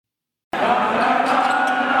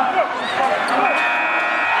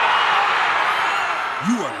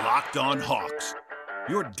On Hawks,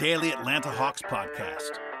 your daily Atlanta Hawks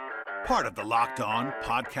podcast. Part of the Locked On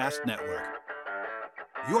Podcast Network.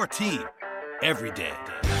 Your team every day.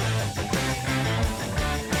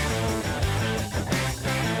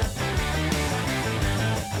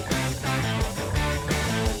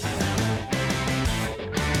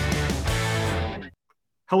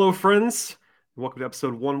 Hello, friends. Welcome to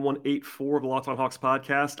episode 1184 of the Locked On Hawks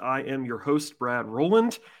podcast. I am your host, Brad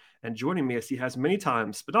Rowland, and joining me, as he has many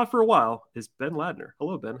times, but not for a while, is Ben Ladner.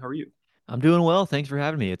 Hello, Ben. How are you? I'm doing well. Thanks for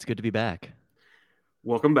having me. It's good to be back.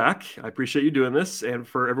 Welcome back. I appreciate you doing this. And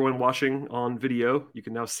for everyone watching on video, you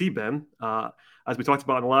can now see Ben. As we talked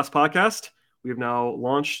about in the last podcast, we have now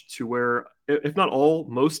launched to where, if not all,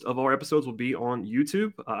 most of our episodes will be on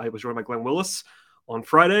YouTube. I was joined by Glenn Willis on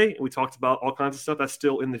Friday, and we talked about all kinds of stuff that's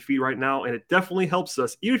still in the feed right now, and it definitely helps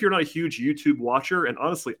us, even if you're not a huge YouTube watcher, and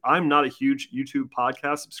honestly, I'm not a huge YouTube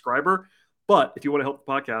podcast subscriber, but if you want to help the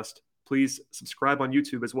podcast, please subscribe on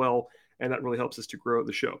YouTube as well, and that really helps us to grow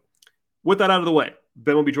the show. With that out of the way,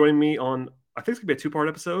 Ben will be joining me on, I think it's going to be a two-part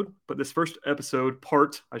episode, but this first episode,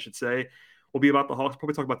 I should say, will be about the Hawks.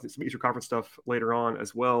 Probably talk about some Eastern Conference stuff later on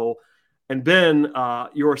as well. And Ben,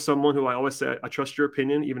 you are someone who I always say I trust your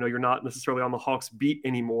opinion, even though you're not necessarily on the Hawks beat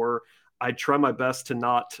anymore. I try my best to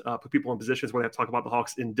not put people in positions where they have to talk about the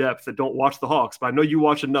Hawks in depth that don't watch the Hawks, but I know you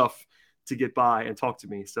watch enough to get by and talk to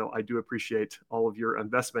me. So I do appreciate all of your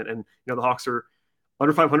investment. And, the Hawks are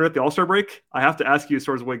under 500 at the All-Star break. I have to ask you,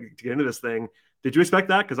 sort of a way to get into this thing. Did you expect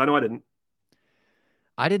that? Because I know I didn't.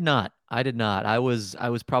 I did not. I was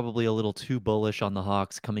probably a little too bullish on the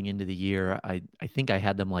Hawks coming into the year. I think I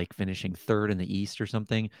had them like finishing third in the East or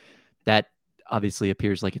something. That obviously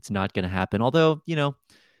appears like it's not going to happen. Although,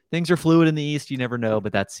 things are fluid in the East. You never know,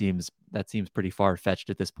 but that seems pretty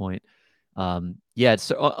far-fetched at this point.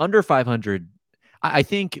 It's under 500. I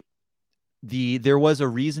think there was a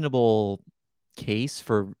reasonable case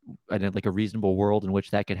for like a reasonable world in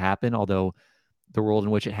which that could happen, although the world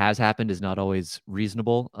in which it has happened is not always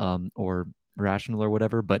reasonable or rational or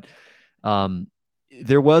whatever. But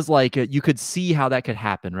there was you could see how that could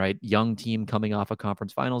happen, right? Young team coming off a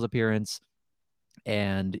conference finals appearance,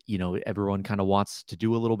 and everyone kind of wants to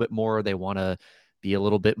do a little bit more. They want to be a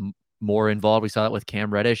little bit more involved. We saw that with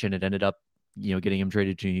Cam Reddish, and it ended up getting him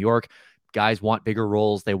traded to New York. Guys want bigger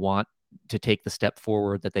roles. They want to take the step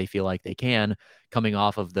forward that they feel like they can coming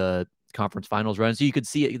off of the conference finals run. So you could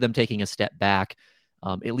see them taking a step back,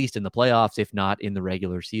 at least in the playoffs, if not in the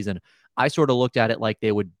regular season. I sort of looked at it like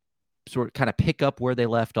they would sort of kind of pick up where they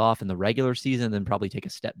left off in the regular season, and then probably take a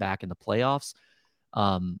step back in the playoffs.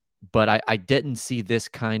 But I didn't see this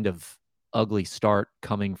kind of ugly start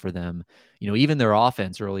coming for them. Even their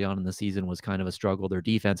offense early on in the season was kind of a struggle. Their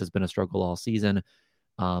defense has been a struggle all season.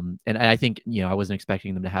 And I think, I wasn't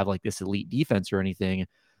expecting them to have like this elite defense or anything,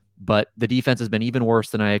 but the defense has been even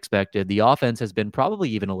worse than I expected. The offense has been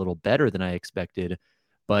probably even a little better than I expected,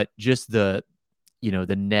 but just the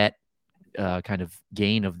net kind of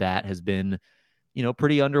gain of that has been,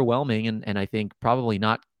 pretty underwhelming. And I think probably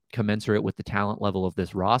not commensurate with the talent level of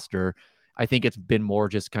this roster. I think it's been more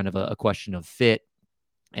just kind of a question of fit,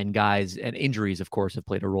 and guys, and injuries, of course, have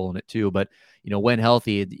played a role in it too. But, when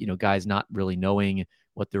healthy, guys not really knowing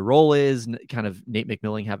what their role is, kind of Nate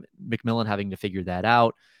McMillan having to figure that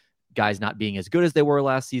out, guys not being as good as they were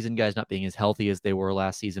last season, guys not being as healthy as they were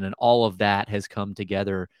last season. And all of that has come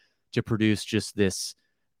together to produce just this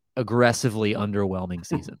aggressively underwhelming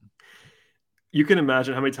season. You can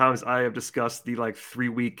imagine how many times I have discussed the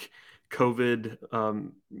 3-week COVID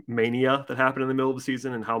mania that happened in the middle of the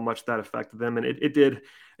season and how much that affected them. And it did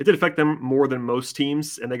affect them more than most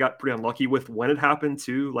teams. And they got pretty unlucky with when it happened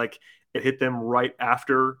too. It hit them right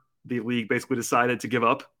after the league basically decided to give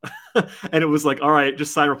up. And it was like, all right,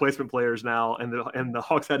 just sign replacement players now. And the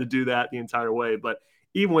Hawks had to do that the entire way. But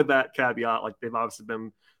even with that caveat, they've obviously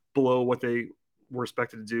been below what they were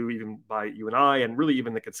expected to do even by you and I, and really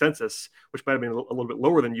even the consensus, which might have been a little bit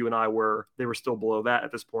lower than you and I, where they were still below that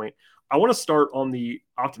at this point. I want to start on the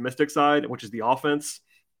optimistic side, which is the offense.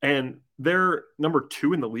 And they're number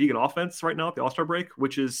 2 in the league in offense right now at the All-Star break,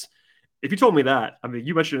 which is, if you told me that, I mean,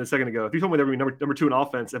 you mentioned it a second ago, if you told me they were number 2 in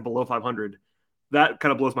offense and below 500, that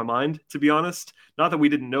kind of blows my mind, to be honest. Not that we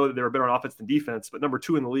didn't know that they were better on offense than defense, but number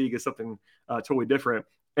 2 in the league is something totally different.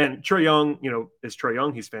 And Trae Young, is Trae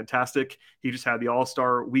Young. He's fantastic. He just had the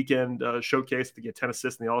All-Star weekend showcase to get 10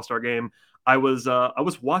 assists in the All-Star game. I was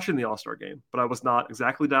watching the All-Star game, but I was not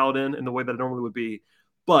exactly dialed in the way that it normally would be.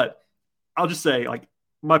 But I'll just say,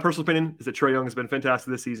 my personal opinion is that Trae Young has been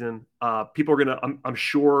fantastic this season. People are going to, I'm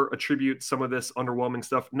sure, attribute some of this underwhelming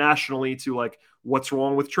stuff nationally to what's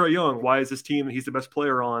wrong with Trae Young? Why is this team that he's the best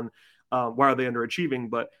player on? Why are they underachieving?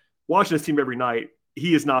 But watching this team every night,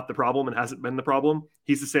 he is not the problem and hasn't been the problem.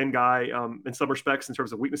 He's the same guy in some respects in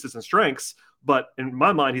terms of weaknesses and strengths, but in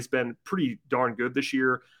my mind, he's been pretty darn good this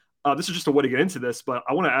year. This is just a way to get into this, but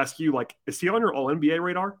I want to ask you, like, is he on your All-NBA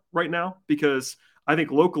radar right now? Because I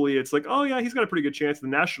think locally it's like, oh yeah, he's got a pretty good chance.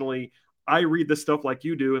 And nationally, I read this stuff like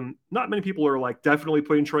you do, and not many people are like definitely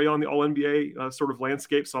putting Trae on the All-NBA sort of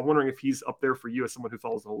landscape. So I'm wondering if he's up there for you as someone who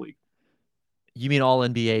follows the whole league. You mean all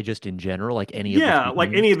NBA just in general, like any yeah, of the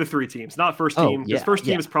like any of the three teams, not first team. Because first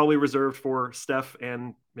team yeah. is probably reserved for Steph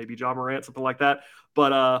and maybe Ja Morant, something like that.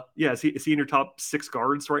 But yeah, is he in your top 6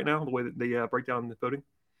 guards right now? The way that they break down the voting.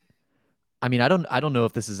 I mean, I don't know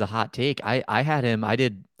if this is a hot take. I had him. I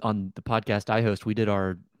did on the podcast I host. We did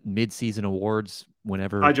our mid-season awards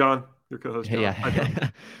whenever. Hi, John, your co-host. Hey, yeah, Hi,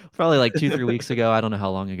 John. probably like 2-3 weeks ago. I don't know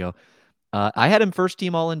how long ago. I had him first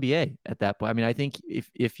team All NBA at that point. I mean, I think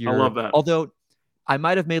if you're, I love that. Although I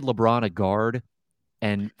might have made LeBron a guard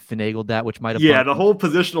and finagled that, which might have the whole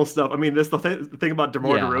positional stuff. I mean, this the thing about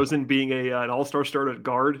DeMar DeRozan being an all-star starter at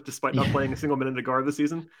guard despite not playing a single minute at guard this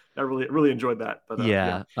season. I really enjoyed that. But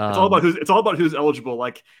it's all about who's eligible.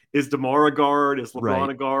 Like, is DeMar a guard? Is LeBron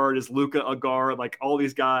a guard? Is Luka a guard? Like, all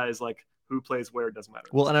these guys, like, who plays where, it doesn't matter.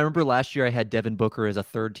 Well, and I remember last year I had Devin Booker as a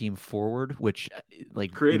third team forward, which,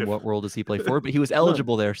 like, creative. In what world does he play forward? But he was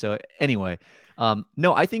eligible there. So anyway,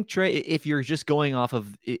 no, I think Trae, if you're just going off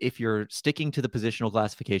of, if you're sticking to the positional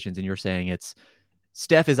classifications and you're saying it's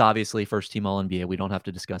Steph is obviously first team All NBA, we don't have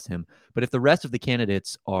to discuss him. But if the rest of the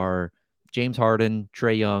candidates are James Harden,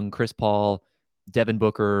 Trae Young, Chris Paul, Devin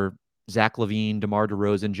Booker, Zach LaVine, DeMar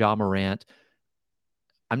DeRozan, Ja Morant,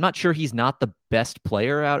 I'm not sure he's not the best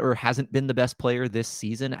player out or hasn't been the best player this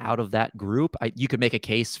season out of that group. You could make a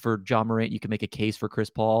case for Ja Morant. You could make a case for Chris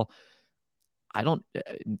Paul.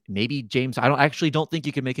 Maybe James. I don't think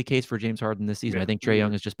you can make a case for James Harden this season. I think Trae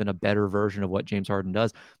Young has just been a better version of what James Harden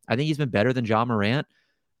does. I think he's been better than Ja Morant.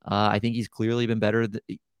 I think he's clearly been better than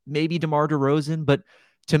maybe DeMar DeRozan. But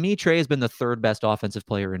to me, Trae has been the third best offensive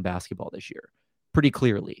player in basketball this year, pretty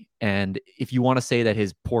clearly. And if you want to say that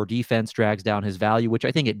his poor defense drags down his value, which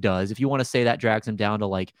I think it does, if you want to say that drags him down to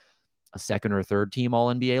like a second or third team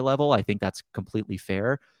All NBA level, I think that's completely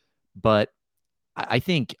fair. But I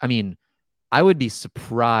mean, I would be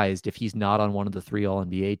surprised if he's not on one of the 3 All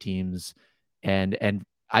NBA teams. And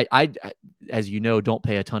I, as you know, don't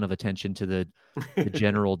pay a ton of attention to the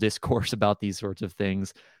general discourse about these sorts of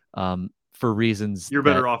things. For reasons you're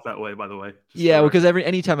better off that way, by the way. Because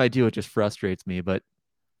anytime I do, it just frustrates me. But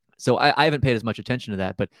so I haven't paid as much attention to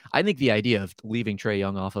that. But I think the idea of leaving Trae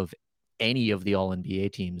Young off of any of the All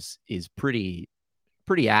NBA teams is pretty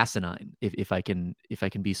asinine. If I can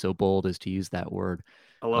be so bold as to use that word.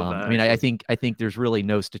 I love that. I mean, I think there's really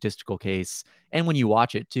no statistical case, and when you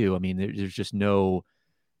watch it too, I mean, there's just no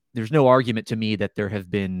argument to me that there have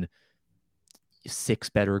been 6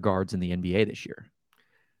 better guards in the NBA this year.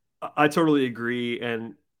 I totally agree.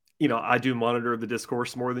 And, I do monitor the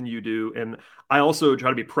discourse more than you do. And I also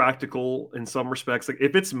try to be practical in some respects. Like,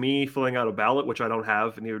 if it's me filling out a ballot, which I don't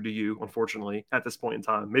have, and neither do you, unfortunately, at this point in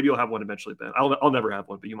time, maybe you'll have one eventually, Ben. I'll never have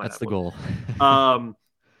one, but you might. That's the goal.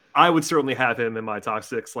 I would certainly have him in my top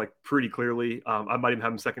 6, like, pretty clearly. I might even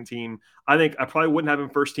have him second team. I think I probably wouldn't have him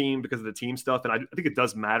first team because of the team stuff. And I think it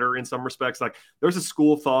does matter in some respects. Like, there's a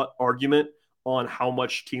school of thought argument on how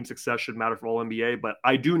much team success should matter for All NBA. But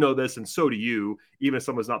I do know this, and so do you, even if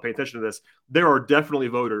someone's not paying attention to this, there are definitely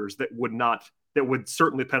voters that would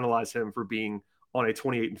certainly penalize him for being on a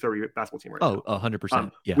 28-30 basketball team right now.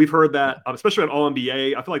 100%. Yeah. We've heard that, especially on All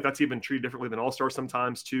NBA. I feel like that's even treated differently than All Star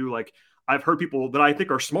sometimes too. Like, I've heard people that I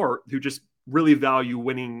think are smart who just really value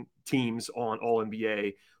winning teams on All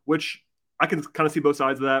NBA, which I can kind of see both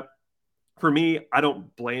sides of that. For me, I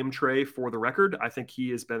don't blame Trae for the record. I think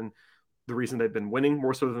he has been the reason they've been winning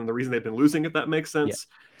more so than the reason they've been losing, if that makes sense.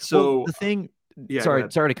 Yeah. So the thing, sorry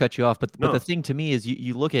to cut you off, but the thing to me is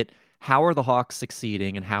you look at how are the Hawks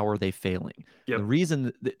succeeding and how are they failing? Yep. The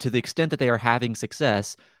reason, to the extent that they are having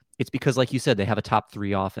success, it's because, like you said, they have a top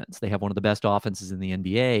 3 offense. They have one of the best offenses in the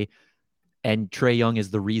NBA, and Trae Young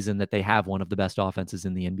is the reason that they have one of the best offenses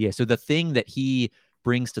in the NBA. So the thing that he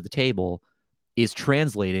brings to the table is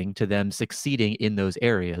translating to them succeeding in those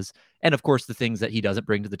areas. And of course, the things that he doesn't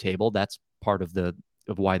bring to the table, that's part of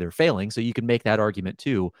why they're failing. So you can make that argument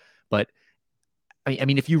too. But I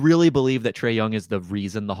mean, if you really believe that Trae Young is the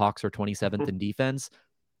reason the Hawks are 27th in defense,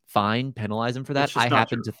 fine, penalize him for that. I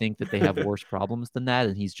happen to think that they have worse problems than that.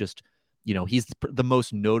 And he's just, he's the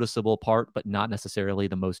most noticeable part, but not necessarily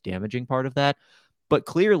the most damaging part of that. But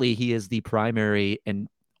clearly he is the primary and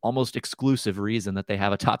almost exclusive reason that they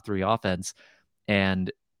have a top 3 offense.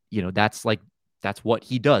 And, that's like that's what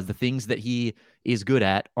he does. The things that he is good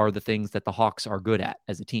at are the things that the Hawks are good at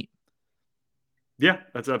as a team. Yeah,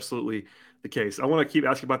 that's absolutely the case. I want to keep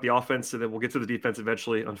asking about the offense, and then we'll get to the defense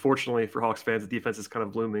eventually. Unfortunately for Hawks fans, the defense is kind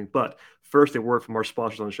of blooming. But first, a word from our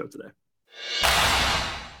sponsors on the show today.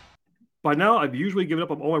 By now, I've usually given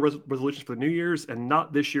up on all my resolutions for the New Year's, and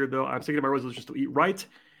not this year, though. I'm sticking to my resolutions to eat right,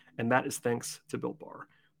 and that is thanks to Built Bar.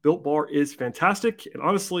 Built Bar is fantastic, and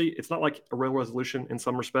honestly, it's not like a real resolution in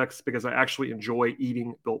some respects because I actually enjoy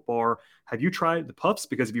eating Built Bar. Have you tried the Puffs?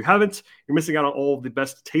 Because if you haven't, you're missing out on all the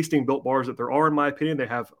best tasting Built Bars that there are, in my opinion. They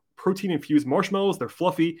have protein-infused marshmallows. They're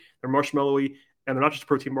fluffy, they're marshmallowy, and they're not just a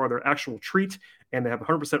protein bar, they're an actual treat, and they have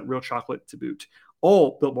 100% real chocolate to boot.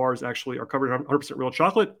 All Built Bars actually are covered in 100% real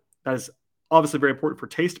chocolate. That is obviously very important for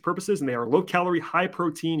taste purposes, and they are low-calorie,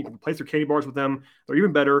 high-protein. You can replace your candy bars with them. They're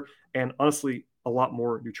even better, and honestly, a lot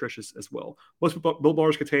more nutritious as well. Most Built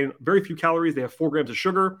Bars contain very few calories. They have 4 grams of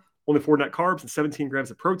sugar, only 4 net carbs, and 17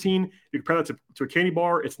 grams of protein. You compare that to a candy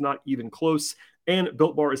bar, it's not even close. And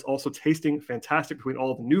Built Bar is also tasting fantastic between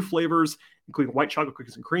all the new flavors, including white chocolate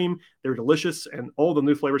cookies and cream. They're delicious, and all the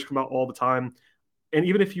new flavors come out all the time. And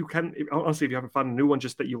even if you honestly, if you haven't found a new one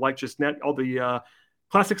just that you like just net, all the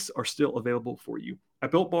classics are still available for you. At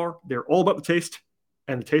Built Bar, they're all about the taste,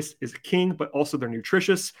 and the taste is king, but also they're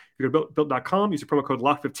nutritious. If you go to built.com, use the promo code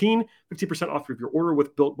LOCKED15, 15% off your order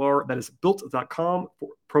with Built Bar. That is built.com for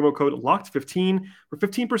promo code LOCKED15 for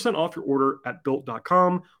 15% off your order at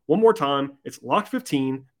built.com. One more time, it's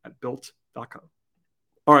LOCKED15 at built.com.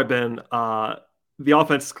 All right, Ben. The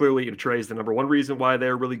offense is clearly, Trae is the number one reason why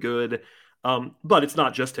they're really good, but it's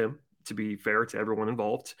not just him. To be fair to everyone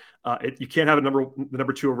involved, you can't have the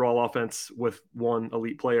number 2 overall offense with one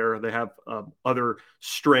elite player. They have other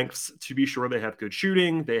strengths, to be sure. They have good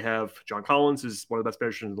shooting. They have John Collins, who's one of the best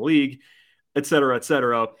finishers in the league, et cetera, et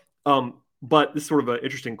cetera. But this is sort of an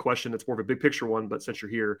interesting question. It's more of a big picture one, but since you're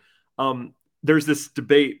here, there's this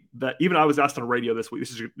debate that even I was asked on radio this week. This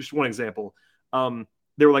is just one example.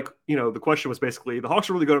 They were like, the question was basically, the Hawks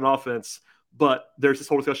are really good on offense, but there's this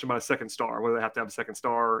whole discussion about a second star, whether they have to have a second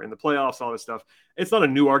star in the playoffs, all this stuff. It's not a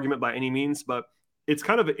new argument by any means, but it's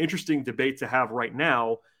kind of an interesting debate to have right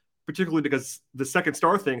now, particularly because the second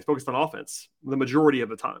star thing is focused on offense the majority of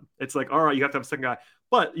the time. It's like, all right, you have to have a second guy.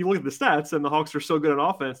 But you look at the stats, and the Hawks are so good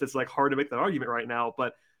on offense, it's like hard to make that argument right now.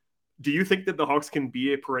 But do you think that the Hawks can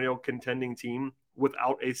be a perennial contending team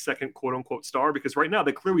without a second quote-unquote star? Because right now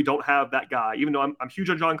they clearly don't have that guy. Even though I'm huge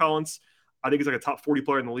on John Collins, I think he's like a top 40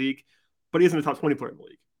 player in the league, but he isn't a top 20 player in the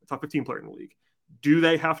league, a top 15 player in the league. Do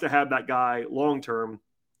they have to have that guy long-term?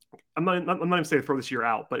 I'm not even saying throw this year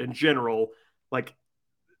out, but in general, like,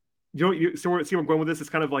 you see where I'm going with this? It's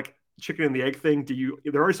kind of like chicken and the egg thing.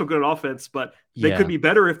 They're already so good on offense, but they could be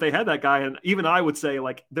better if they had that guy. And even I would say,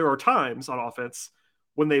 like, there are times on offense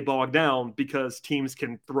when they bog down because teams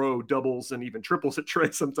can throw doubles and even triples at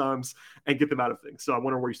Trae sometimes and get them out of things. So I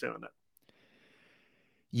wonder where you stand on that.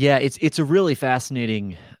 Yeah, it's a really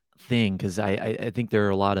fascinating thing because I think there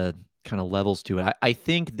are a lot of kind of levels to it. I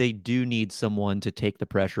think they do need someone to take the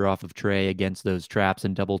pressure off of Trae against those traps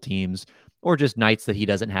and double teams, or just nights that he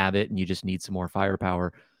doesn't have it and you just need some more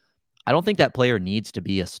firepower. I don't think that player needs to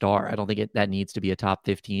be a star. I don't think that needs to be a top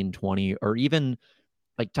 15, 20, or even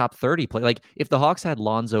like top 30 player. Like if the Hawks had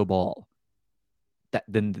Lonzo Ball,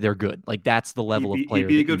 then they're good. Like that's the level of player.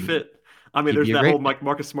 He'd be a good fit. I mean, there's that whole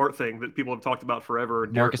Marcus Smart thing that people have talked about forever.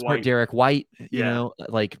 Derek White, you know,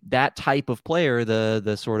 like that type of player,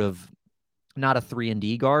 the sort of not a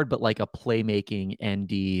 3-and-D guard, but like a playmaking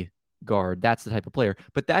ND guard. That's the type of player.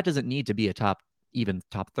 But that doesn't need to be a top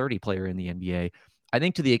 30 player in the NBA. I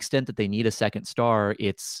think to the extent that they need a second star,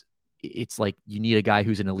 it's like you need a guy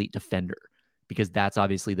who's an elite defender, because that's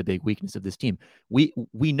obviously the big weakness of this team. We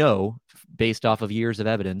know, based off of years of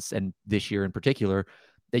evidence, and this year in particular,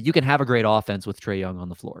 that you can have a great offense with Trae Young on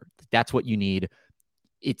the floor. That's what you need.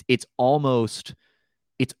 It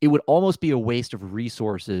would almost be a waste of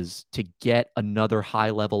resources to get another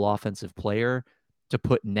high-level offensive player to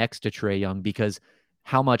put next to Trae Young, because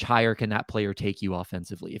how much higher can that player take you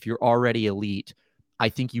offensively? If you're already elite, I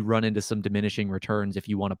think you run into some diminishing returns if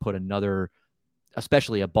you want to put another,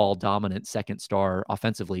 especially a ball-dominant second star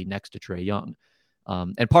offensively next to Trae Young.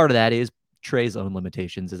 And part of that is Trae's own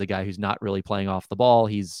limitations as a guy who's not really playing off the ball.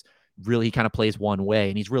 He kind of plays one way,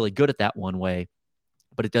 and he's really good at that one way,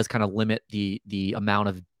 but it does kind of limit the amount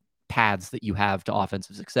of paths that you have to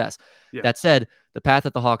offensive success. Yeah. That said, the path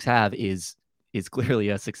that the Hawks have is clearly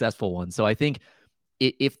a successful one. So I think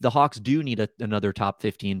if the Hawks do need another top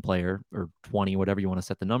 15 player or 20, whatever you want to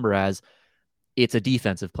set the number as, it's a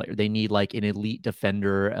defensive player. They need like an elite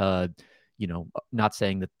defender, not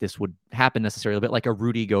saying that this would happen necessarily, but like a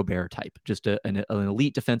Rudy Gobert type, just an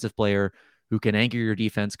elite defensive player who can anchor your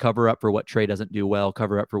defense, cover up for what Trae doesn't do well,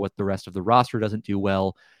 cover up for what the rest of the roster doesn't do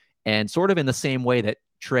well. And sort of in the same way that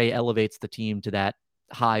Trae elevates the team to that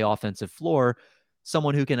high offensive floor,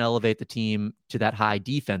 someone who can elevate the team to that high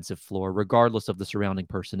defensive floor, regardless of the surrounding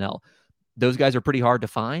personnel. Those guys are pretty hard to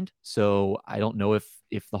find. So I don't know if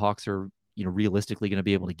the Hawks are, realistically going to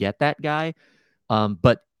be able to get that guy.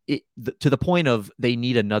 But to the point of they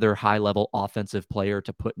need another high level offensive player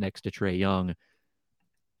to put next to Trae Young.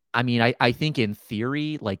 I mean, I think in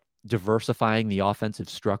theory, like diversifying the offensive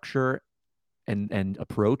structure and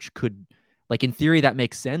approach could, like in theory, that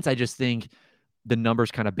makes sense. I just think the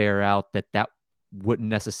numbers kind of bear out that wouldn't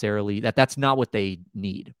necessarily, that's not what they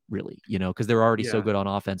need really, because they're already so good on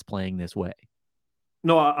offense playing this way.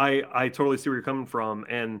 No, I totally see where you're coming from.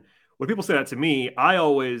 And when people say that to me, I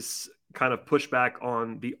always kind of push back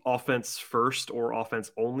on the offense first or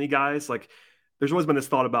offense only guys. Like there's always been this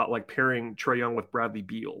thought about like pairing Trae Young with Bradley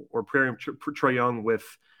Beal or pairing Trae Young with,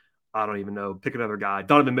 I don't even know, pick another guy.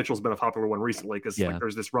 Donovan Mitchell's been a popular one recently because like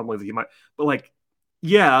there's this rumbling that he might, but like,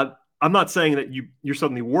 yeah, I'm not saying that you're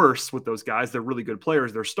suddenly worse with those guys. They're really good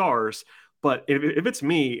players. They're stars. But if it's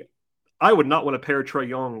me, I would not want to pair Trae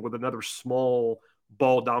Young with another small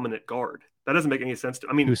ball dominant guard. That doesn't make any sense to,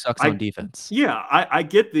 I mean, who sucks on defense. Yeah. I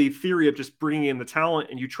get the theory of just bringing in the talent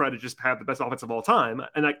and you try to just have the best offense of all time.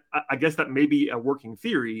 And I guess that may be a working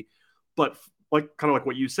theory, but like, kind of like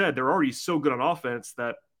what you said, they're already so good on offense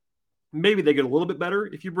that maybe they get a little bit better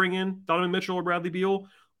if you bring in Donovan Mitchell or Bradley Beal,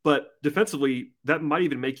 but defensively that might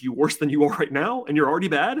even make you worse than you are right now. And you're already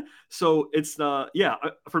bad. So it's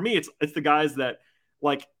for me, it's the guys that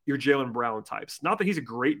like your Jaylen Brown types, not that he's a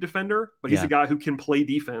great defender, but he's a guy who can play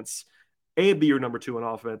defense and be your number two in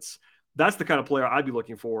offense. That's the kind of player I'd be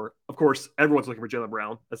looking for. Of course, everyone's looking for Jaylen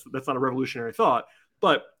Brown. That's not a revolutionary thought,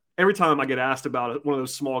 but every time I get asked about one of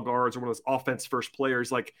those small guards or one of those offense first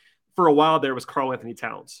players, like for a while there was Karl Anthony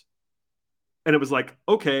Towns. And it was like,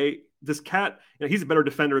 okay, this cat, he's a better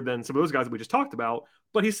defender than some of those guys that we just talked about,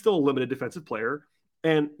 but he's still a limited defensive player.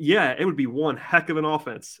 And yeah, it would be one heck of an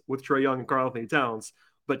offense with Trae Young and Karl Anthony Towns,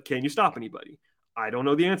 but can you stop anybody? I don't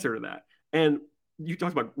know the answer to that. And you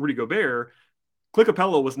talked about Rudy Gobert. Clint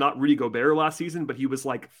Capella was not Rudy Gobert last season, but he was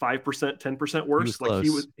like 5%, 10% worse.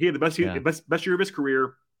 He had the best year of his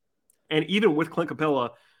career. And even with Clint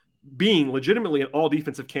Capella being legitimately an all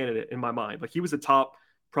defensive candidate in my mind, like he was a top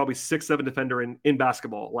probably 6-7 defender in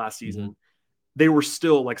basketball last season. Mm-hmm. They were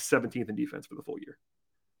still like 17th in defense for the full year.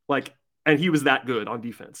 Like, and he was that good on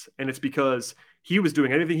defense. And it's because he was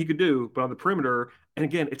doing anything he could do, but on the perimeter. And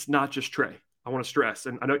again, it's not just Trae. I want to stress,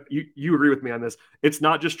 and I know you agree with me on this. It's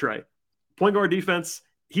not just Trae. Point guard defense,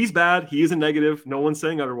 he's bad. He is a negative. No one's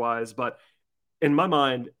saying otherwise. But in my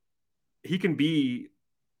mind, he can be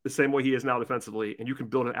the same way he is now defensively, and you can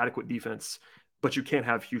build an adequate defense, but you can't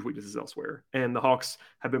have huge weaknesses elsewhere. And the Hawks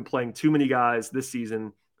have been playing too many guys this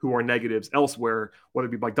season who are negatives elsewhere, whether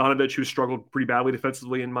it be Bogdanovich, who struggled pretty badly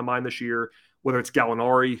defensively in my mind this year, whether it's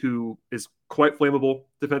Gallinari, who is quite flammable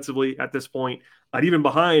defensively at this point. And even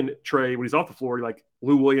behind Trae, when he's off the floor, like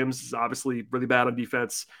Lou Williams is obviously really bad on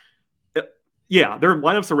defense. Yeah, there are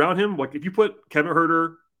lineups around him. Like if you put Kevin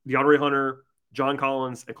Huerter, DeAndre Hunter, John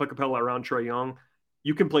Collins, and Clint Capella around Trae Young,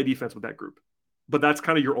 you can play defense with that group. But that's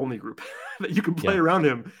kind of your only group that you can play around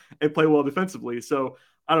him and play well defensively. So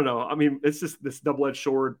I don't know. I mean, it's just this double-edged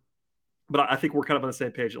sword. But I think we're kind of on the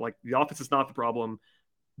same page. Like the offense is not the problem.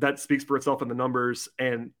 That speaks for itself in the numbers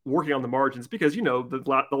and working on the margins, because,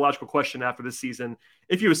 the logical question after this season,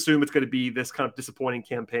 if you assume it's going to be this kind of disappointing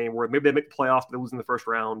campaign where maybe they make the playoffs, but they lose in the first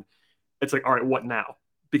round, it's like, all right, what now?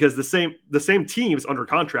 Because the same team is under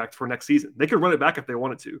contract for next season. They could run it back if they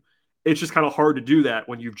wanted to. It's just kind of hard to do that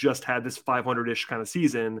when you've just had this 500-ish kind of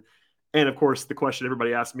season. And of course, the question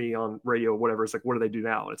everybody asked me on radio, whatever, is like, what do they do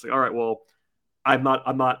now? And it's like, all right, well, I'm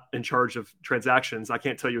not in charge of transactions. I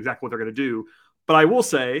can't tell you exactly what they're going to do. But I will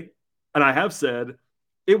say, and I have said,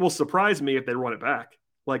 it will surprise me if they run it back.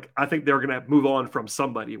 Like, I think they're going to move on from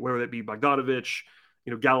somebody, whether it be Bogdanovich,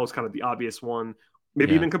 Gallo's kind of the obvious one,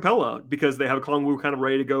 maybe even Capella, because they have a Kongwu kind of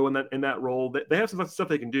ready to go in that role. They have some stuff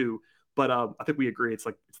they can do, but I think we agree. It's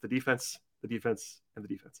the defense, and the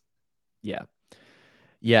defense. Yeah.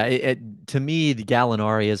 Yeah, to me, the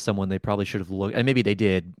Gallinari is someone they probably should have looked, and maybe they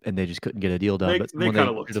did, and they just couldn't get a deal done. They kind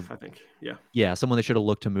of looked, I think. Yeah, someone they should have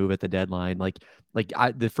looked to move at the deadline.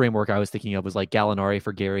 The framework I was thinking of was like Gallinari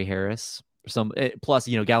for Gary Harris, plus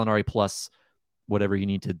Gallinari plus whatever you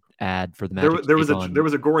need to add for the Magic. There was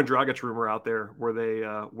a Goran Dragic rumor out there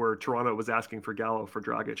where Toronto was asking for Gallo for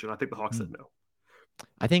Dragic, and I think the Hawks said no.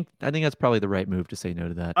 I think that's probably the right move to say no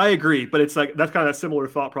to that. I agree, but it's like that's kind of a similar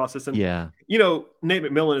thought process. And Yeah. Nate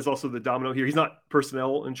McMillan is also the domino here. He's not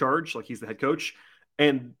personnel in charge, like he's the head coach,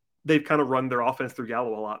 and they've kind of run their offense through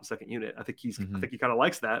Gallo a lot in second unit. I think he kind of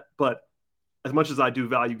likes that. But as much as I do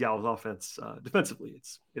value Gallo's offense defensively,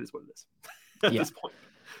 it is what it is at this point.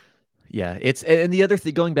 Yeah, and the other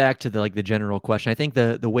thing, going back to the general question, I think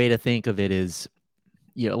the way to think of it is,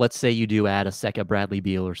 let's say you do add a second Bradley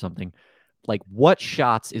Beal or something. Like, what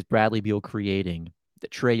shots is Bradley Beal creating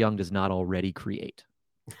that Trae Young does not already create?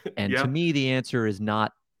 And to me, the answer is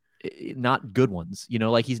not good ones.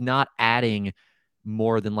 Like, he's not adding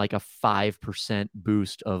more than like a 5%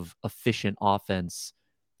 boost of efficient offense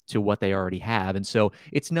to what they already have. And so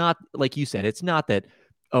it's not, like you said, it's not that,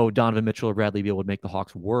 Donovan Mitchell or Bradley Beal would make the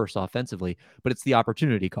Hawks worse offensively, but it's the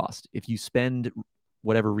opportunity cost. If you spend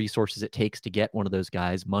whatever resources it takes to get one of those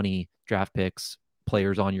guys, money, draft picks,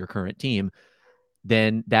 players on your current team,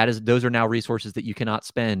 then those are now resources that you cannot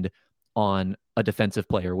spend on a defensive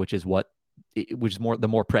player, which is the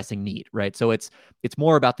more pressing need, right? So it's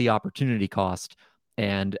more about the opportunity cost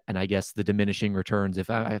and I guess the diminishing returns. If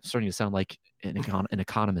I'm starting to sound like an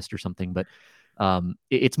economist or something, but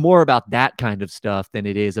it's more about that kind of stuff than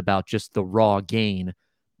it is about just the raw gain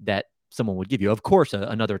that someone would give you. Of course,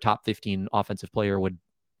 another top 15 offensive player would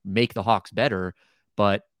make the Hawks better,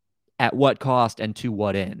 but at what cost and to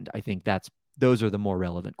what end? I think those are the more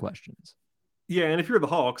relevant questions. Yeah, and if you're the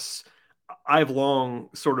Hawks, I've long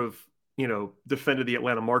sort of, defended the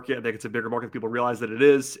Atlanta market. I think it's a bigger market than people realize that it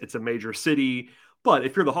is. It's a major city. But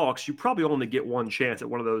if you're the Hawks, you probably only get one chance at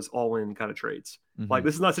one of those all-in kind of trades. Mm-hmm. Like,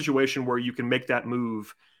 this is not a situation where you can make that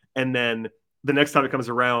move and then the next time it comes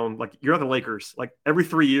around, like, you're not the Lakers. Like, every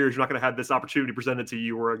 3 years, you're not going to have this opportunity presented to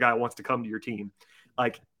you where a guy wants to come to your team.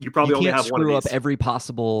 Like, you probably only have one of these. You can't screw up every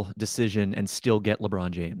possible decision and still get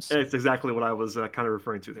LeBron James. It's exactly what I was kind of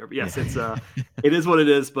referring to there. But yes, it's it is what it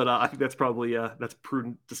is. But I think that's probably that's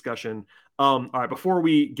prudent discussion. All right, before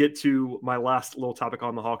we get to my last little topic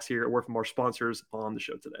on the Hawks here, a word from our sponsors on the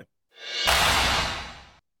show today.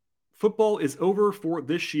 Football is over for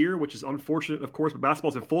this year, which is unfortunate, of course, but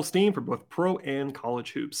basketball's in full steam for both pro and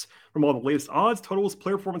college hoops. From all the latest odds, totals,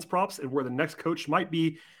 player performance props, and where the next coach might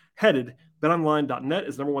be headed, BetOnline.net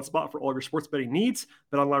is the number one spot for all of your sports betting needs.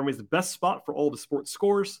 BetOnline remains the best spot for all of the sports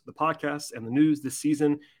scores, the podcasts, and the news this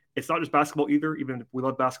season. It's not just basketball either, even if we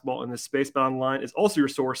love basketball in this space. BetOnline is also your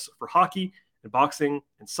source for hockey and boxing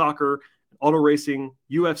and soccer, and auto racing,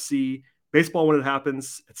 UFC, baseball when it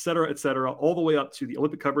happens, et cetera, all the way up to the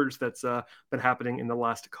Olympic coverage that's been happening in the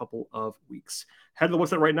last couple of weeks. Head to the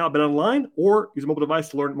website right now, BetOnline, or use a mobile device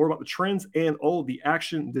to learn more about the trends and all of the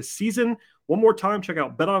action this season. One more time, check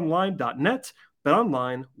out betonline.net.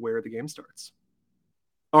 BetOnline, where the game starts.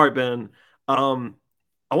 All right, Ben.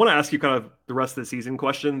 I want to ask you kind of the rest of the season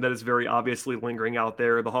question that is very obviously lingering out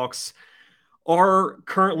there. The Hawks are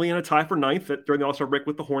currently in a tie for ninth during the All-Star break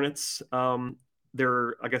with the Hornets.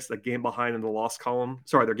 They're, I guess, a game behind in the loss column.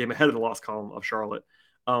 Sorry, they're a game ahead of the loss column of Charlotte.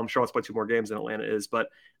 Charlotte's played 2 more games than Atlanta is. But,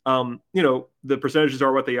 the percentages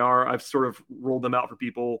are what they are. I've sort of rolled them out for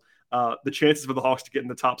people. The chances for the Hawks to get in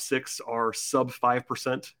the top 6 are sub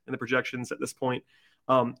 5% in the projections at this point.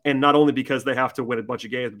 And not only because they have to win a bunch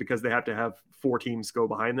of games, but because they have to have 4 teams go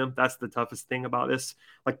behind them. That's the toughest thing about this.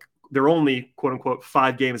 Like, they're only, quote unquote,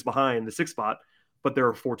 5 games behind the 6th spot, but there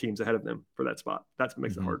are 4 teams ahead of them for that spot. That's what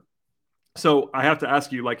makes it hard. So I have to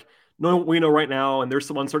ask you, like, we know right now, and there's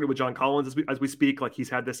some uncertainty with John Collins as we speak. Like, he's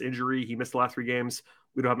had this injury. He missed the last 3 games.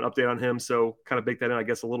 We don't have an update on him, so kind of bake that in, I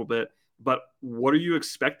guess, a little bit. But what are you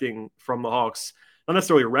expecting from the Hawks? Not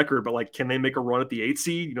necessarily a record, but, like, can they make a run at the 8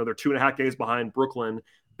 seed? They're 2.5 games behind Brooklyn.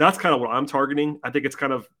 That's kind of what I'm targeting. I think it's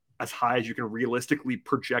kind of as high as you can realistically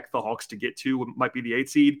project the Hawks to get to. It might be the 8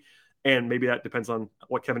 seed, and maybe that depends on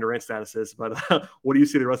what Kevin Durant's status is. But what do you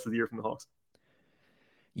see the rest of the year from the Hawks?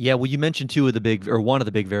 Yeah, well, you mentioned one of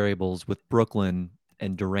the big variables with Brooklyn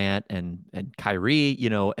and Durant and Kyrie,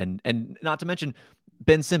 and not to mention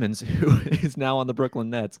Ben Simmons, who is now on the Brooklyn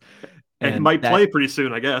Nets. And might play pretty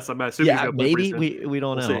soon, I guess. I'm assuming. Yeah, maybe we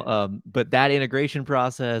don't know. But that integration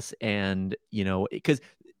process, and because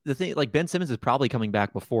the thing, like, Ben Simmons is probably coming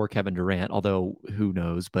back before Kevin Durant, although who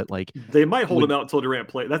knows? But, like, they might hold him out until Durant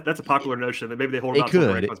plays. That's a popular notion that maybe they hold him out until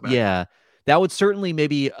Durant comes back. Yeah, that would certainly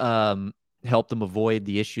maybe help them avoid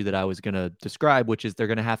the issue that I was going to describe, which is they're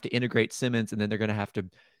going to have to integrate Simmons, and then they're going to have to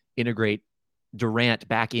integrate Durant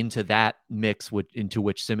back into that mix, into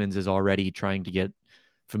which Simmons is already trying to get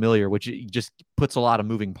familiar, which just puts a lot of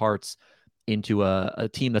moving parts into a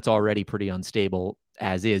team that's already pretty unstable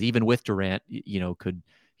as is. Even with Durant,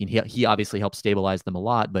 he obviously helped stabilize them a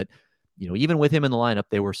lot, but even with him in the lineup,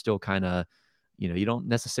 they were still kind of You don't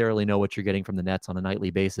necessarily know what you're getting from the Nets on a nightly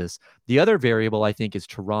basis. The other variable, I think, is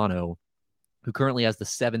Toronto, who currently has the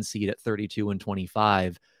 7 seed at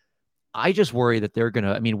 32-25. I just worry that they're going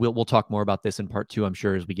to, I mean, we'll talk more about this in part 2, I'm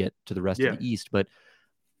sure, as we get to the rest of the East, but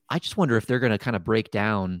I just wonder if they're going to kind of break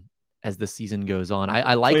down as the season goes on.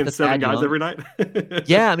 I like playing the 7 Thad guys Young. every night.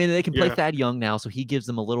 Yeah, I mean, they can play Thad Young now, so he gives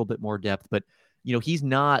them a little bit more depth, but he's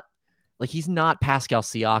not Pascal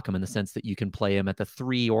Siakam in the sense that you can play him at the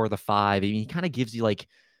 3 or the 5. I mean, he kind of gives you like,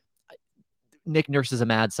 Nick Nurse is a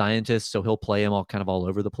mad scientist, so he'll play him all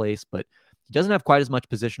over the place, but he doesn't have quite as much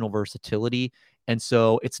positional versatility. And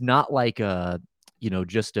so it's not like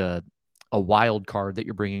just a wild card that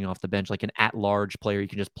you're bringing off the bench, like an at-large player. You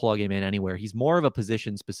can just plug him in anywhere. He's more of a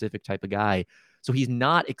position-specific type of guy. So he's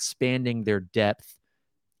not expanding their depth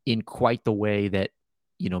in quite the way that,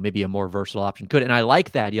 maybe a more versatile option could. And I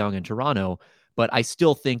like Thad Young in Toronto, but I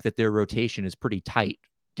still think that their rotation is pretty tight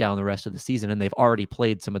down the rest of the season. And they've already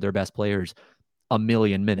played some of their best players a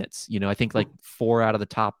million minutes. I think like 4 out of the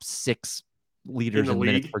top 6 leaders in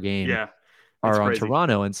minutes per game are on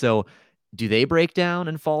Toronto. And so do they break down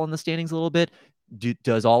and fall in the standings a little bit?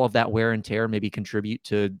 Does all of that wear and tear maybe contribute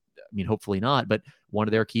to, hopefully not, but one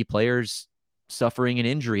of their key players suffering an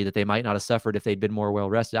injury that they might not have suffered if they'd been more well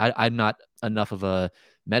rested? I'm not enough of a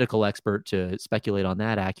medical expert to speculate on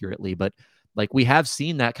that accurately, but like we have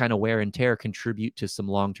seen that kind of wear and tear contribute to some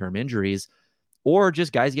long-term injuries or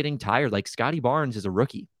just guys getting tired. Like Scotty Barnes is a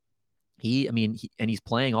rookie. And he's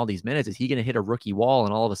playing all these minutes. Is he going to hit a rookie wall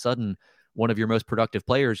and all of a sudden one of your most productive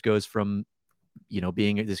players goes from,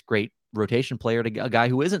 being this great rotation player to a guy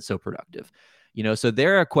who isn't so productive? So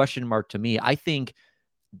they're a question mark to me. I think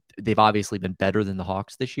they've obviously been better than the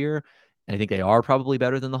Hawks this year. And I think they are probably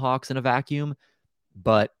better than the Hawks in a vacuum,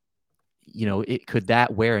 but could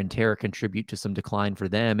that wear and tear contribute to some decline for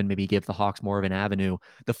them and maybe give the Hawks more of an avenue?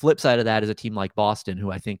 The flip side of that is a team like Boston, who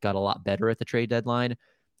I think got a lot better at the trade deadline,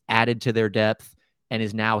 added to their depth, and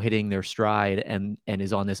is now hitting their stride and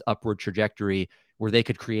is on this upward trajectory where they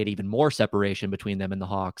could create even more separation between them and the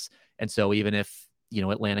Hawks. And so even if,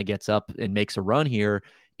 Atlanta gets up and makes a run here,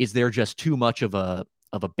 is there just too much of a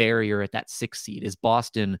barrier at that 6 seed? Is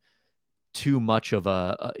Boston too much of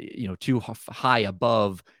too high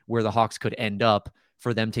above where the Hawks could end up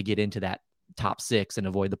for them to get into that top 6 and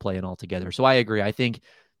avoid the play-in altogether? So I agree. I think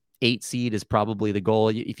 8 seed is probably the goal.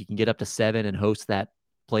 If you can get up to 7 and host that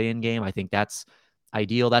play-in game, I think that's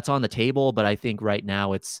ideal. That's on the table, but I think right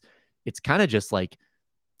now it's kind of just like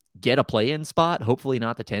get a play-in spot, hopefully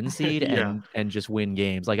not the 10 seed, and just win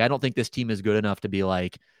games. Like I don't think this team is good enough to be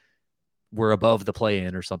like we're above the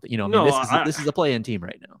play-in or something. This is a play-in team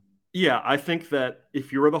right now. Yeah, I think that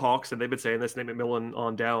if you were the Hawks, and they've been saying this, Nate McMillan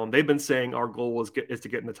on down, they've been saying our goal is to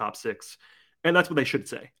get in the top 6. And that's what they should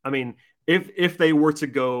say. I mean, if they were to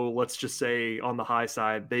go, let's just say on the high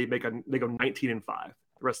side, they go 19-5 the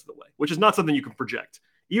rest of the way, which is not something you can project.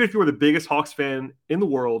 Even if you were the biggest Hawks fan in the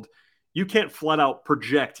world, you can't flat out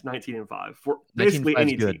project 19-5 for basically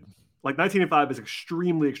any team. Like 19-5 is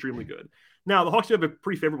extremely, extremely good. Now, the Hawks do have a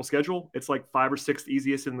pretty favorable schedule. It's like 5 or 6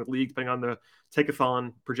 easiest in the league, depending on the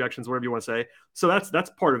take-a-thon projections, whatever you want to say. So that's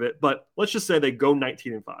part of it. But let's just say they go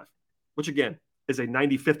 19-5, which, again, is a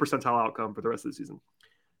 95th percentile outcome for the rest of the season.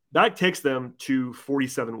 That takes them to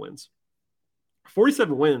 47 wins.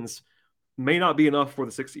 47 wins may not be enough for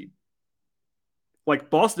the 6 seed. Like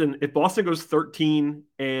Boston, if Boston goes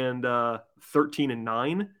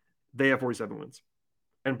 13-9, they have 47 wins.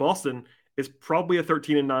 And Boston is probably a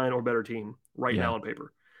 13-9 or better team now on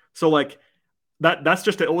paper. So like that's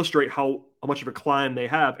just to illustrate how much of a climb they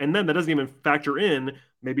have. And then that doesn't even factor in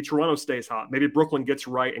maybe Toronto stays hot. Maybe Brooklyn gets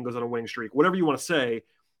right and goes on a winning streak. Whatever you want to say,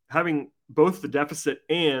 having both the deficit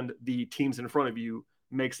and the teams in front of you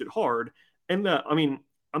makes it hard. And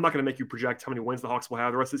I'm not going to make you project how many wins the Hawks will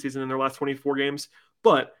have the rest of the season in their last 24 games.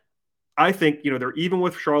 But I think, they're even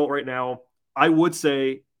with Charlotte right now. I would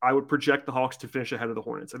say I would project the Hawks to finish ahead of the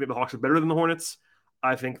Hornets. I think the Hawks are better than the Hornets.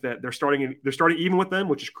 I think that they're starting even with them,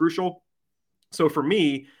 which is crucial. So for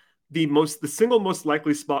me, the single most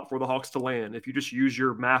likely spot for the Hawks to land, if you just use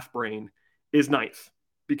your math brain, is 9th,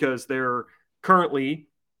 because they're currently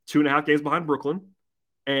 2.5 games behind Brooklyn.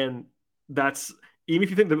 And that's, even if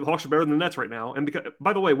you think the Hawks are better than the Nets right now. And because,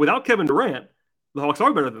 by the way, without Kevin Durant, the Hawks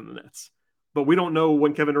are better than the Nets. But we don't know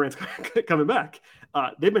when Kevin Durant's coming back.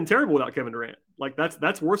 They've been terrible without Kevin Durant. Like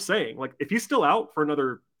that's worth saying. Like if he's still out for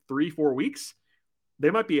another 3-4 weeks, they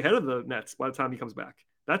might be ahead of the Nets by the time he comes back.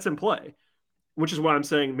 That's in play, which is why I'm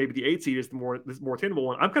saying maybe the 8 seed is the more attainable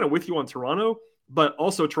one. I'm kind of with you on Toronto, but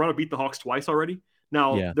also Toronto beat the Hawks twice already.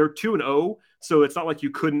 Now they're 2-0, so it's not like you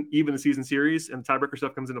couldn't even the season series and tiebreaker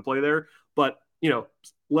stuff comes into play there. But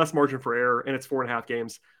less margin for error, and it's 4.5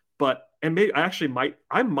 games. But and maybe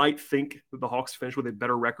I might think that the Hawks finish with a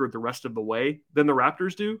better record the rest of the way than the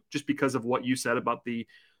Raptors do, just because of what you said about the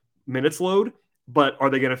minutes load. But are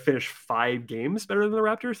they going to finish 5 games better than the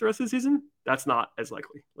Raptors the rest of the season? That's not as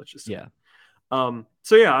likely. Let's just say. Yeah.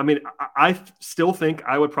 So yeah, I mean, I still think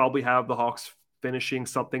I would probably have the Hawks finishing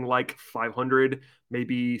something like 500,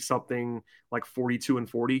 maybe something like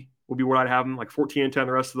 42-40 would be where I'd have them, like 14-10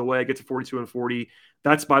 the rest of the way, get to 42-40.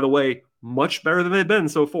 That's, by the way, much better than they've been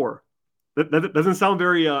so far. That doesn't sound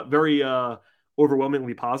very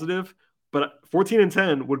overwhelmingly positive, but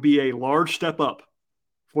 14-10 would be a large step up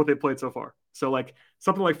for what they've played so far. So like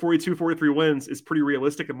something like 42, 43 wins is pretty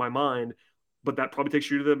realistic in my mind, but that probably takes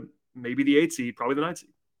you to maybe the 8 seed, probably the 9 seed.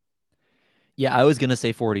 Yeah, I was going to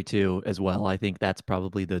say 42 as well. I think that's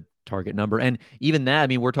probably the target number. And even that, I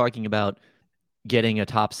mean, we're talking about getting a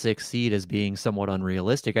top 6 seed as being somewhat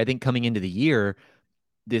unrealistic. I think coming into the year,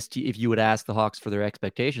 if you would ask the Hawks for their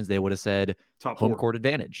expectations, they would have said top home 4. court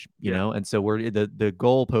advantage, you know? And so the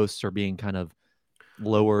goalposts are being kind of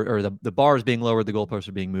lower, or the bar is being lowered, the goalposts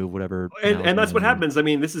are being moved, whatever. And that's what happens. I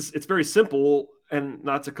mean, it's very simple, and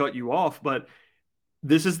not to cut you off, but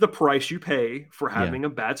this is the price you pay for having a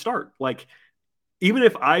bad start. Like, even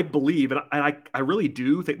if I believe, and I really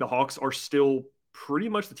do think the Hawks are still pretty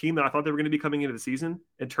much the team that I thought they were going to be coming into the season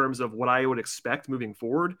in terms of what I would expect moving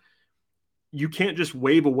forward, you can't just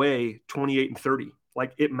wave away 28-30.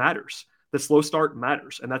 Like, it matters. The slow start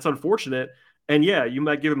matters, and that's unfortunate. And yeah, you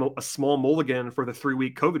might give them a small mulligan for the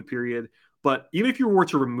 3-week COVID period, but even if you were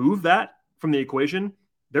to remove that from the equation,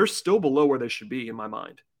 they're still below where they should be in my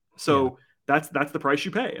mind. So that's the price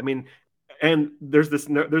you pay. I mean, and there's this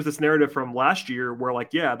narrative from last year where, like,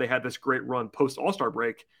 yeah, they had this great run post All-Star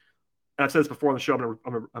break. And I've said this before on the show.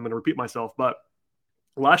 I'm going to repeat myself, but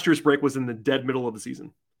last year's break was in the dead middle of the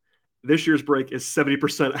season. This year's break is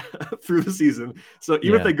 70% through the season. So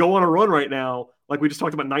even if they go on a run right now, like we just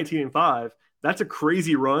talked about 19-5, that's a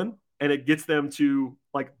crazy run. And it gets them to,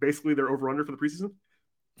 like, basically their over-under for the preseason,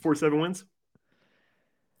 47 wins.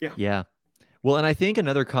 Yeah. Yeah. Well, and I think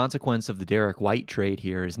another consequence of the Derek White trade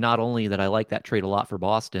here is not only that I like that trade a lot for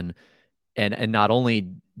Boston, and not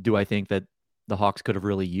only do I think that the Hawks could have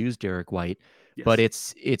really used Derek White, but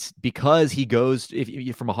it's because he goes,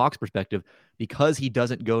 if from a Hawks perspective, because he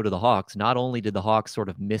doesn't go to the Hawks, not only did the Hawks sort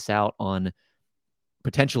of miss out on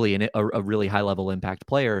potentially a really high-level impact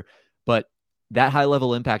player, but that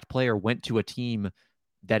high-level impact player went to a team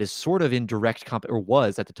that is sort of in direct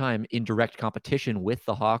was at the time in direct competition with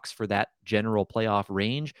the Hawks for that general playoff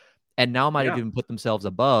range, and now might have even put themselves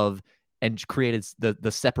above and created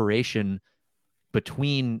the separation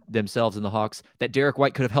between themselves and the Hawks that Derek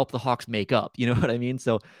White could have helped the Hawks make up. You know what I mean?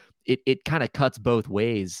 So it kind of cuts both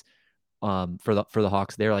ways for the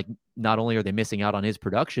Hawks there. Like, not only are they missing out on his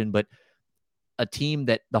production, but a team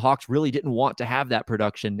that the Hawks really didn't want to have that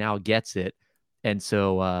production now gets it. And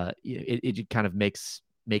so it kind of makes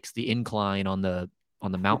the incline on the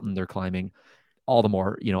mountain they're climbing all the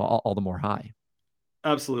more, all the more high.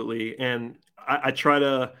 Absolutely. And I try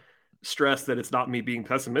to stress that it's not me being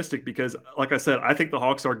pessimistic because, like I said, I think the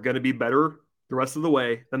Hawks are going to be better the rest of the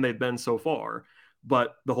way than they've been so far.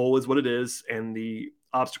 But the hole is what it is, and the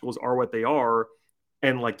obstacles are what they are.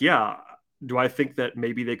 And, like, do I think that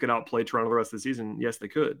maybe they could outplay Toronto the rest of the season? Yes, they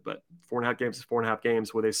could. But 4.5 games is 4.5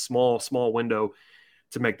 games with a small window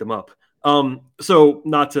to make them up. So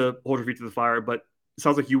not to hold your feet to the fire, but it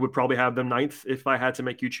sounds like you would probably have them 9th if I had to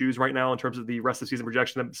make you choose right now in terms of the rest of the season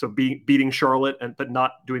projection. So beating Charlotte but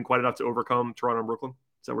not doing quite enough to overcome Toronto and Brooklyn.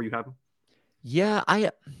 Is that where you have them? Yeah,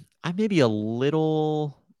 I may be a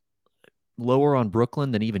little lower on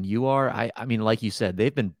Brooklyn than even you are. I mean, like you said,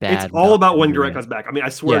 they've been bad. It's all about when Durant comes back. I mean, I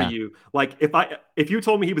swear to you, like, if you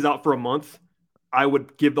told me he was out for a month, I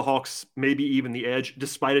would give the Hawks maybe even the edge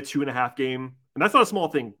despite a 2.5 game. And that's not a small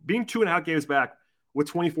thing. Being 2.5 games back with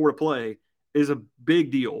 24 to play is a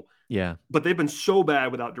big deal. Yeah. But they've been so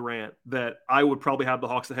bad without Durant that I would probably have the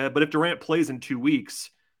Hawks ahead. But if Durant plays in 2 weeks,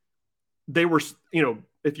 they were,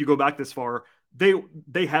 if you go back this far,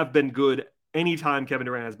 they have been good anytime Kevin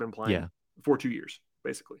Durant has been playing for 2 years,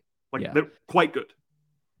 basically. Like, they're quite good.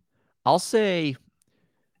 I'll say,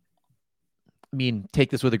 I mean,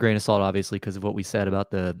 take this with a grain of salt, obviously, because of what we said about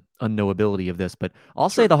the unknowability of this, but I'll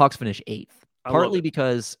say the Hawks finish 8th, partly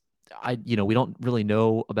because we don't really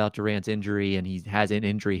know about Durant's injury and he has an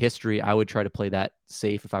injury history. I would try to play that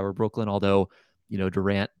safe if I were Brooklyn, although,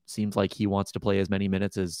 Durant seems like he wants to play as many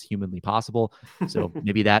minutes as humanly possible. So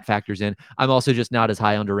maybe that factors in. I'm also just not as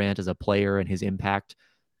high on Durant as a player and his impact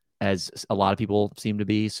as a lot of people seem to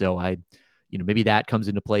be. So maybe that comes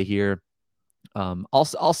into play here.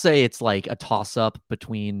 I'll say it's like a toss up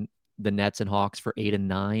between the Nets and Hawks for 8 and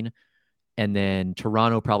 9, and then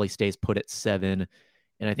Toronto probably stays put at 7,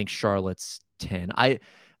 and I think Charlotte's 10.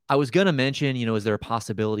 I was gonna mention, is there a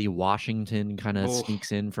possibility Washington kind of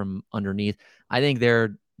sneaks in from underneath? I think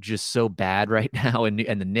they're just so bad right now, and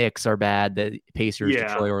the Knicks are bad. The Pacers,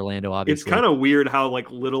 Detroit, Orlando, obviously. It's kind of weird how like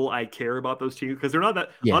little I care about those teams because they're not that.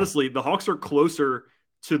 Yeah. Honestly, the Hawks are closer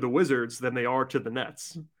to the Wizards than they are to the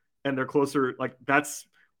Nets, and they're closer. Like that's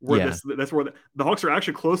where that's where the Hawks are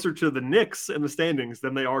actually closer to the Knicks in the standings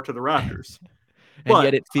than they are to the Raptors. And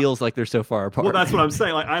yet it feels like they're so far apart. Well, that's what I'm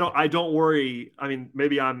saying. Like I don't worry. I mean,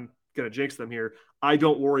 maybe I'm gonna jinx them here. I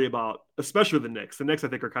don't worry about, especially the Knicks. The Knicks I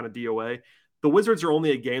think are kind of DOA. The Wizards are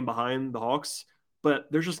only a game behind the Hawks, but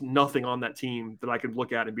there's just nothing on that team that I could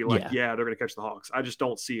look at and be like, yeah they're gonna catch the Hawks. I just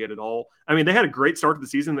don't see it at all. I mean, they had a great start to the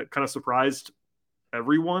season that kind of surprised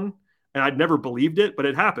everyone, and I'd never believed it, but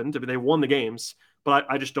it happened. I mean, they won the games, but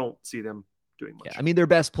I just don't see them doing much. Yeah, I mean, their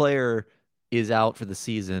best player is out for the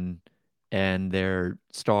season, and their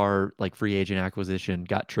star like free agent acquisition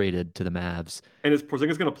got traded to the Mavs. And is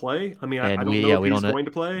Porzingis going to play? I mean, I don't know if he's going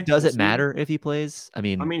to play. Does it matter if he plays? I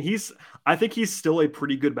mean, I think he's still a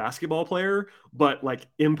pretty good basketball player, but like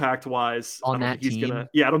impact wise, on that team, I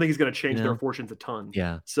don't think he's going to change their fortunes a ton.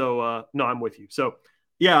 Yeah. So no, I'm with you. So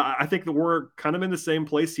yeah, I think that we're kind of in the same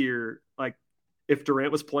place here. Like if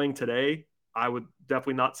Durant was playing today, I would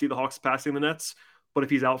definitely not see the Hawks passing the Nets. But if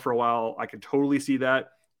he's out for a while, I can totally see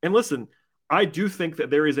that. And listen, I do think that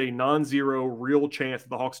there is a non-zero real chance that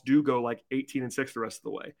the Hawks do go like 18-6 the rest of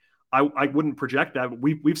the way. I wouldn't project that, but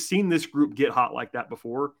we've seen this group get hot like that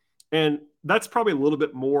before. And that's probably a little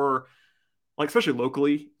bit more like, especially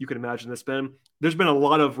locally, you can imagine this, Ben. There's been a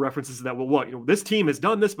lot of references to that. Well, this team has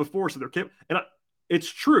done this before, so it's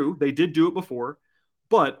true. They did do it before,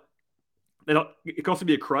 but it can also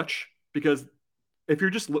be a crutch because if you're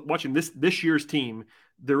just watching this year's team,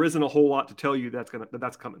 there isn't a whole lot to tell you that's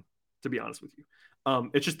coming, to be honest with you.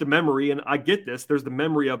 It's just the memory, and I get this. There's the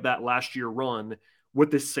memory of that last year run with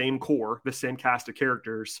this same core, the same cast of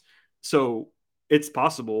characters. So it's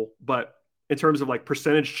possible, but in terms of like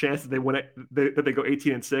percentage chance that they go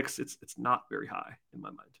 18-6, it's not very high in my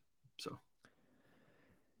mind. So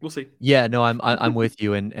we'll see. Yeah, no, I'm with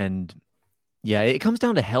you, and yeah, it comes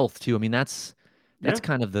down to health too. I mean, that's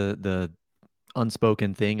kind of the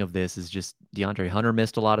unspoken thing of this is just DeAndre Hunter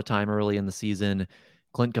missed a lot of time early in the season.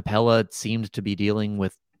 Clint Capella seemed to be dealing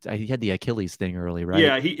with, he had the Achilles thing early, right?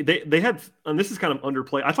 Yeah, they had, and this is kind of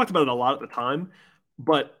underplayed. I talked about it a lot at the time,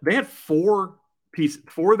 but they had four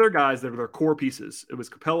of their guys that are their core pieces. It was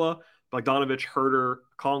Capella, Bogdanovich, Huerter,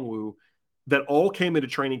 Kongwu, that all came into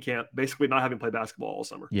training camp basically not having played basketball all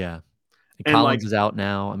summer. Yeah. And Collins is out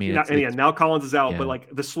now. I mean, now Collins is out, but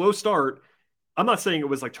like the slow start, I'm not saying it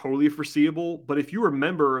was like totally foreseeable, but if you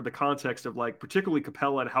remember the context of like particularly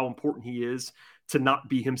Capella and how important he is to not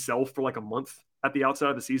be himself for like a month at the outside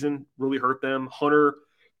of the season, really hurt them. Hunter,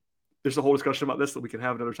 there's a whole discussion about this that we can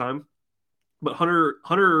have another time. But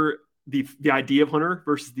Hunter, the idea of Hunter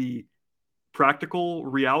versus the practical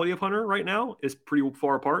reality of Hunter right now is pretty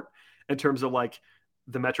far apart in terms of like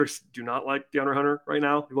the metrics do not like DeAndre Hunter right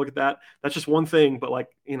now. You look at that. That's just one thing, but like,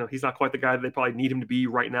 he's not quite the guy that they probably need him to be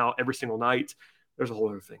right now every single night. There's a whole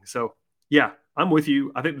other thing. So yeah, I'm with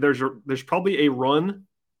you. I think there's probably a run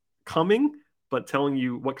coming, but telling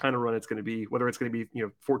you what kind of run it's going to be, whether it's going to be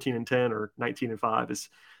 14-10 or 19-5,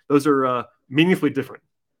 those are meaningfully different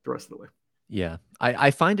the rest of the way. Yeah,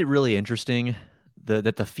 I find it really interesting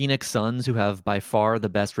that the Phoenix Suns, who have by far the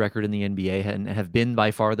best record in the NBA and have been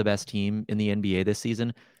by far the best team in the NBA this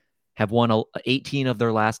season, have won 18 of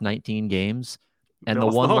their last 19 games, and the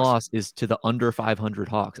one loss is to the under 500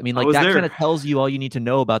 Hawks. I mean, like that kind of tells you all you need to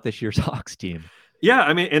know about this year's Hawks team. Yeah,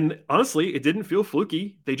 I mean, and honestly, it didn't feel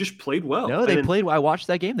fluky. They just played well. No, they played. I watched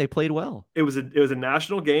that game. They played well. It was a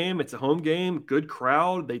national game. It's a home game. Good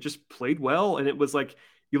crowd. They just played well, and it was like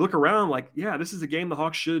you look around, like, yeah, this is a game the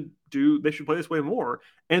Hawks should do. They should play this way more.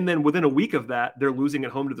 And then within a week of that, they're losing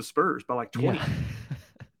at home to the Spurs by like 20. Yeah.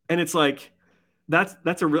 And it's like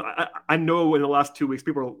that's a real. I know in the last 2 weeks,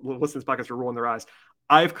 people are listening to this podcast are rolling their eyes.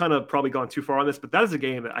 I've kind of probably gone too far on this, but that is a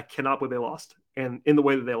game that I cannot believe they lost, and in the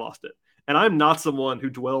way that they lost it. And I'm not someone who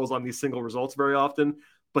dwells on these single results very often,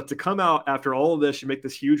 but to come out after all of this, you make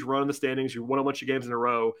this huge run in the standings, you won a bunch of games in a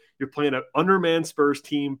row, you're playing an undermanned Spurs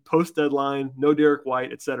team, post-deadline, no Derek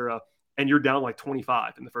White, etc., and you're down like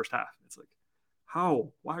 25 in the first half. It's like,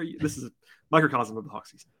 how? Why are you? This is a microcosm of the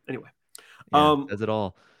Hawks season. Anyway. Yeah, says it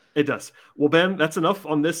all. It does. Well, Ben, that's enough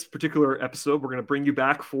on this particular episode. We're going to bring you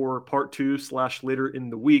back for part 2 / later in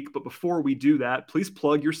the week. But before we do that, please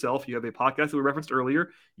plug yourself. You have a podcast that we referenced earlier.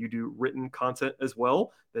 You do written content as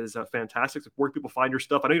well. That is fantastic. So where people find your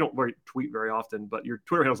stuff. I know you don't tweet very often, but your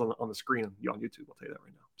Twitter handle's on the screen on YouTube. I'll tell you that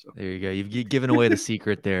right now. So there you go. You've given away the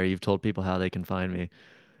secret there. You've told people how they can find me.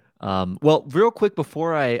 Well, real quick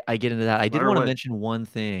before I get into that, I did want to mention one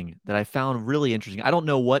thing that I found really interesting. I don't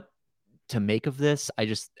know what to make of this. I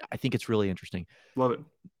think it's really interesting. Love it.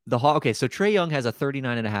 Okay, so Trae Young has a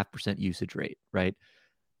 39.5% usage rate, right?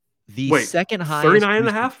 Second highest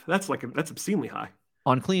 39.5%? That's obscenely high.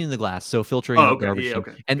 On cleaning the glass, so filtering out garbage. Yeah,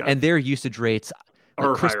 okay. And their usage rates,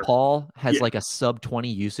 like Chris higher. Paul has like a sub 20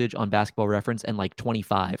 usage on Basketball Reference and like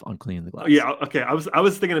 25 on cleaning the glass. Yeah, okay. I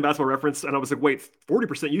was thinking of Basketball Reference and I was like, wait,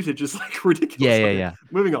 40% usage is like ridiculous. Yeah.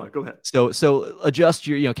 Moving on. Go ahead. So adjust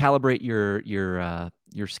calibrate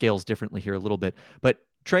your scales differently here a little bit. But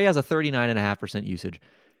Trae has a 39.5% usage.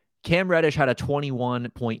 Cam Reddish had a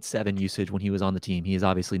 21.7 usage when he was on the team. He is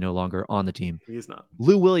obviously no longer on the team. He is not.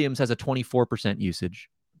 Lou Williams has a 24% usage,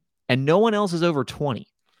 and no one else is over 20.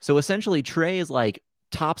 So essentially, Trae is like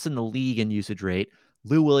tops in the league in usage rate.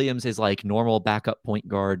 Lou Williams is like normal backup point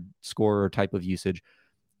guard scorer type of usage,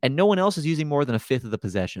 and no one else is using more than a fifth of the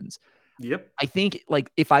possessions. Yep. I think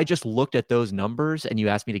like if I just looked at those numbers and you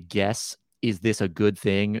asked me to guess, is this a good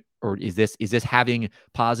thing or is this having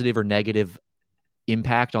positive or negative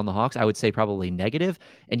impact on the Hawks? I would say probably negative.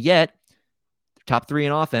 And yet, top 3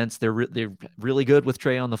 in offense, they're really good with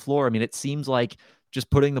Trae on the floor. I mean, it seems like just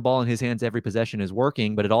putting the ball in his hands every possession is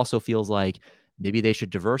working, but it also feels like maybe they should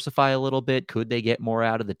diversify a little bit. Could they get more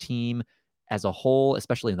out of the team as a whole,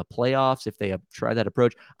 especially in the playoffs, if they try that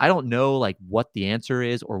approach? I don't know like what the answer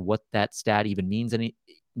is or what that stat even means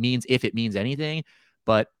if it means anything,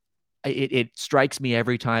 but it strikes me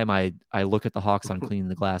every time I look at the Hawks on cleaning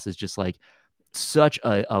the glass is just like such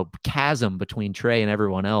a chasm between Trae and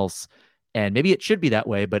everyone else. And maybe it should be that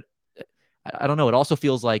way, but I don't know. It also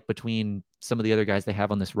feels like between some of the other guys they have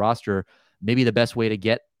on this roster, maybe the best way to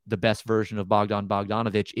get the best version of Bogdan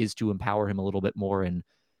Bogdanovic is to empower him a little bit more. And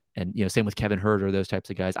same with Kevin Huerter or those types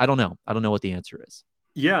of guys. I don't know. I don't know what the answer is.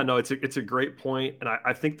 Yeah, no, it's a great point. And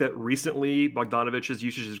I think that recently Bogdanovic's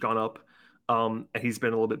usage has gone up. And he's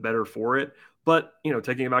been a little bit better for it. But,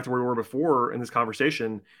 taking it back to where we were before in this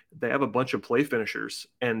conversation, they have a bunch of play finishers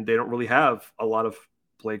and they don't really have a lot of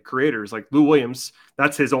play creators. Like Lou Williams,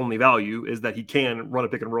 that's his only value is that he can run a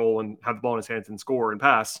pick and roll and have the ball in his hands and score and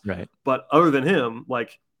pass. Right. But other than him,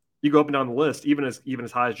 like you go up and down the list, even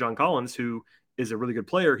as high as John Collins, who is a really good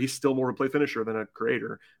player, he's still more of a play finisher than a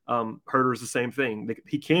creator. Huerter is the same thing.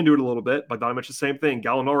 He can do it a little bit. Bogdanovic the same thing.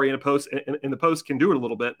 Gallinari in the post can do it a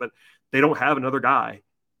little bit, but they don't have another guy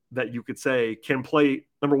that you could say can play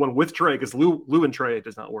number one with Trae, because Lou and Trae, it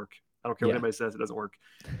does not work. I don't care what anybody says, it doesn't work.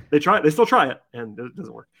 They still try it, and it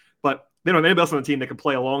doesn't work. But they don't have anybody else on the team that can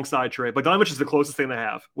play alongside Trae. Bogdanovic is the closest thing they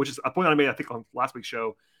have, which is a point I made, I think, on last week's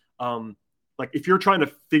show. Like if you're trying to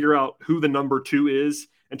figure out who the number 2 is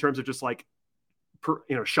in terms of just like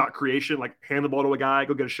shot creation, like hand the ball to a guy,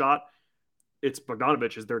 go get a shot, it's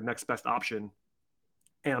Bogdanovic is their next best option.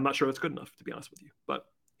 And I'm not sure that's good enough, to be honest with you. But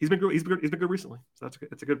he's been good. He's been good recently. So that's good.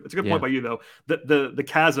 It's a good point by you, though. The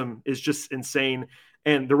chasm is just insane.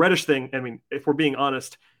 And the Reddish thing, I mean, if we're being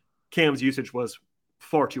honest, Cam's usage was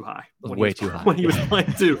far too high. Way too high. When he was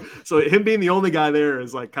playing too. So him being the only guy there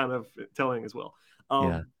is like kind of telling as well.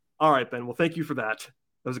 All right, Ben. Well, thank you for that.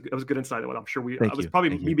 That was a good insight. I'm sure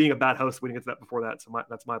me being a bad host. We didn't get to that before that, so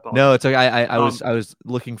that's my apology. No, it's okay. I was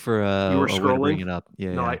looking for a way to bring it up.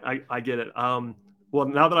 I get it. Well,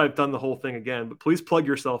 now that I've done the whole thing again, but please plug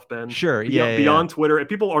yourself, Ben. Sure. Beyond Twitter, and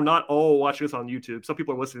people are not all watching this on YouTube. Some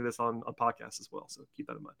people are listening to this on podcasts as well. So keep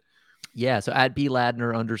that in mind. Yeah. So at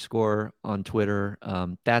 @BLadner_ on Twitter.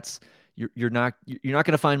 That's you're not going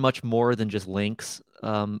to find much more than just links.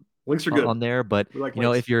 Links are good on there, but links.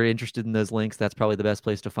 If you're interested in those links, that's probably the best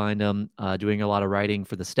place to find them. Doing a lot of writing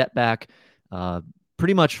for the Step Back,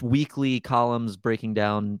 pretty much weekly columns breaking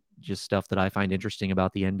down just stuff that I find interesting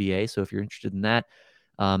about the NBA. So if you're interested in that,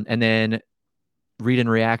 and then Read and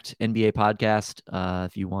React NBA podcast,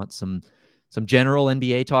 if you want some general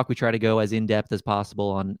NBA talk, we try to go as in depth as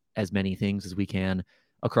possible on as many things as we can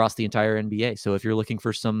across the entire NBA. So if you're looking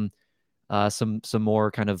for some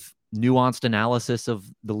more kind of nuanced analysis of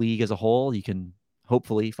the league as a whole, you can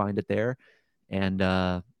hopefully find it there. And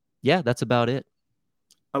that's about it.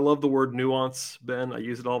 I love the word nuance, Ben. I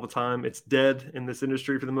use it all the time. It's dead in this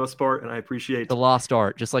industry for the most part, and I appreciate The lost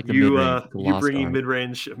art, just like the you mid-range. you bringing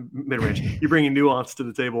mid-range, you bringing nuance to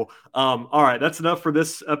the table. All right, that's enough for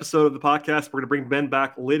this episode of the podcast. We're going to bring Ben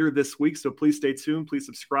back later this week, so please stay tuned. Please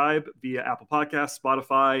subscribe via Apple Podcasts,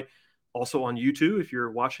 Spotify, also on YouTube if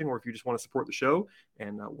you're watching or if you just want to support the show.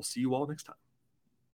 And we'll see you all next time.